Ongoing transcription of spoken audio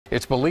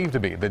It's believed to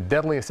be the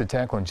deadliest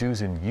attack on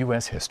Jews in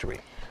U.S.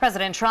 history.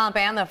 President Trump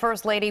and the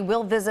First Lady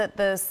will visit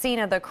the scene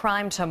of the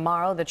crime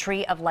tomorrow, the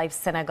Tree of Life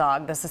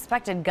Synagogue. The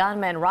suspected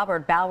gunman,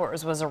 Robert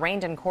Bowers, was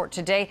arraigned in court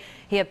today.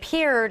 He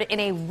appeared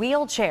in a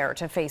wheelchair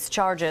to face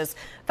charges.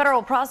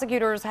 Federal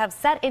prosecutors have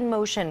set in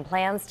motion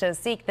plans to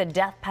seek the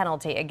death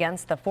penalty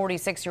against the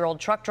 46-year-old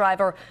truck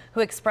driver who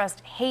expressed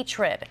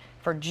hatred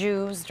for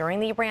Jews during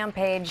the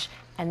rampage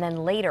and then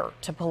later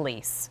to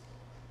police.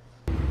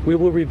 We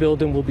will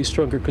rebuild and we'll be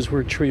stronger because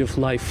we're a tree of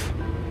life.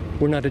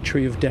 We're not a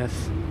tree of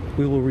death.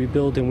 We will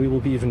rebuild and we will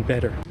be even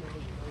better.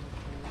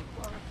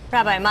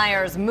 Rabbi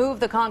Myers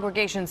moved the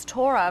congregation's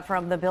Torah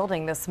from the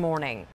building this morning.